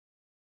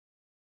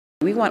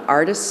We want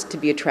artists to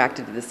be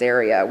attracted to this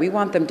area. We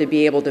want them to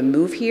be able to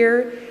move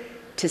here,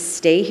 to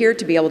stay here,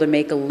 to be able to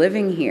make a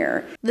living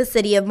here. The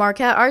City of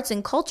Marquette Arts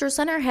and Culture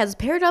Center has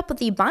paired up with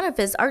the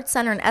Boniface Arts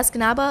Center in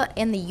Escanaba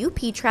and the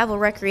UP Travel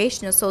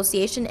Recreation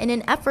Association in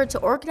an effort to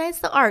organize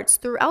the arts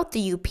throughout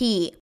the UP.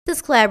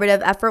 This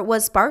collaborative effort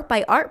was sparked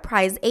by Art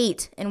Prize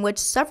 8, in which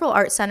several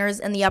art centers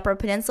in the Upper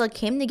Peninsula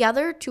came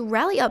together to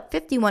rally up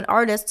 51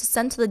 artists to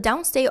send to the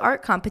Downstate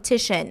Art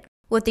Competition.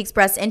 With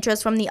expressed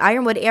interest from the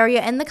Ironwood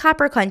area and the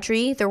Copper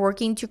Country, they're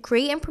working to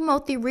create and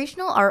promote the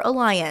Regional Art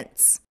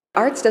Alliance.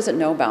 Arts doesn't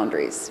know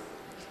boundaries.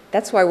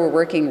 That's why we're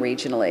working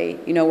regionally.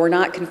 We're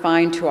not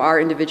confined to our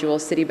individual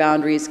city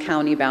boundaries,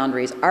 county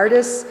boundaries.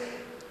 Artists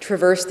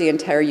traverse the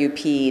entire UP.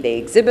 They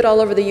exhibit all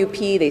over the UP,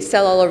 they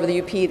sell all over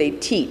the UP, they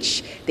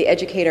teach, they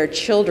educate our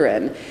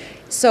children.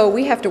 So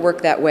we have to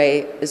work that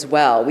way as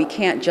well. We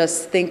can't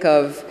just think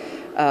of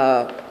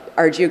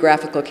our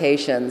geographic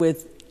location.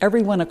 With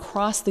everyone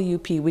across the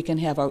UP, we can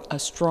have a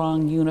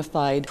strong,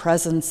 unified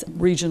presence,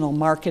 regional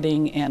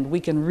marketing, and we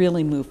can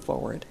really move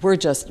forward. We're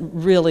just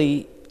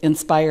really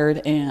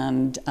inspired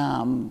and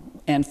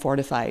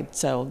fortified.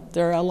 So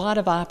there are a lot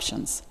of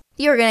options.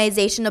 The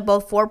organization of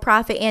both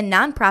for-profit and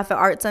nonprofit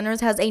art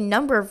centers has a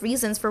number of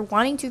reasons for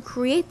wanting to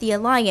create the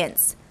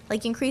alliance,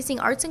 like increasing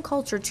arts and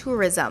culture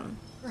tourism.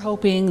 We're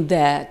hoping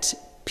that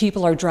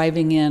people are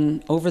driving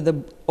in over the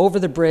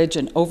bridge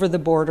and over the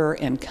border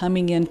and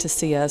coming in to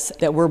see us,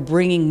 that we're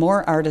bringing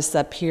more artists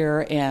up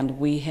here, and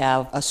we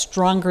have a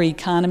stronger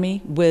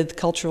economy with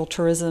cultural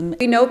tourism.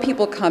 We know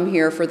people come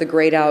here for the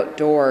great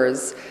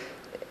outdoors.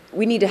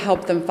 We need to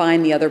help them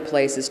find the other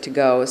places to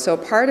go. So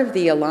part of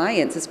the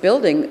alliance is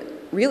building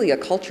really a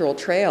cultural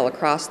trail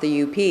across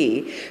the UP.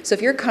 So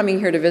if you're coming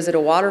here to visit a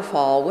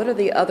waterfall, what are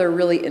the other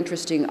really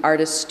interesting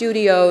artist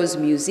studios,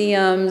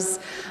 museums,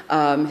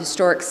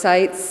 historic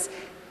sites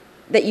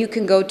that you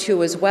can go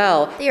to as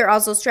well? They are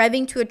also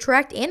striving to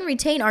attract and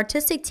retain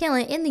artistic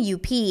talent in the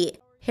UP.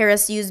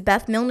 Harris used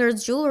Beth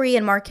Milner's jewelry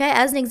in Marquette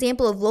as an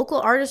example of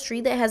local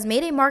artistry that has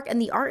made a mark in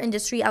the art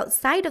industry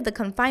outside of the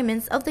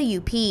confinements of the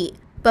UP.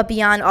 But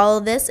beyond all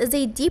of this is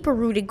a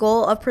deeper-rooted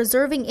goal of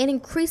preserving and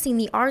increasing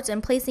the arts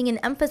and placing an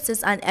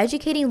emphasis on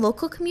educating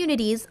local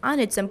communities on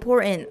its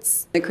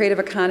importance. The creative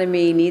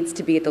economy needs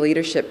to be at the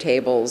leadership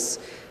tables,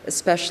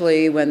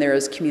 especially when there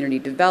is community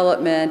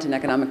development and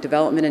economic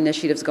development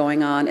initiatives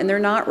going on, and they're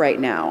not right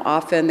now.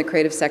 Often the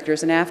creative sector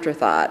is an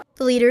afterthought.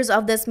 The leaders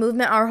of this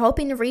movement are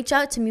hoping to reach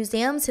out to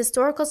museums,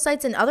 historical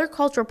sites, and other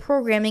cultural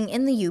programming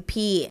in the UP.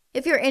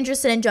 If you're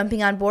interested in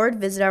jumping on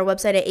board, visit our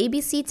website at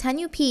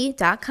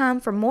abc10up.com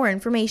for more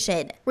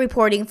information.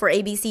 Reporting for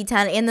ABC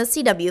 10 and the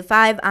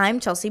CW5, I'm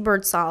Chelsea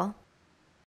Birdsall.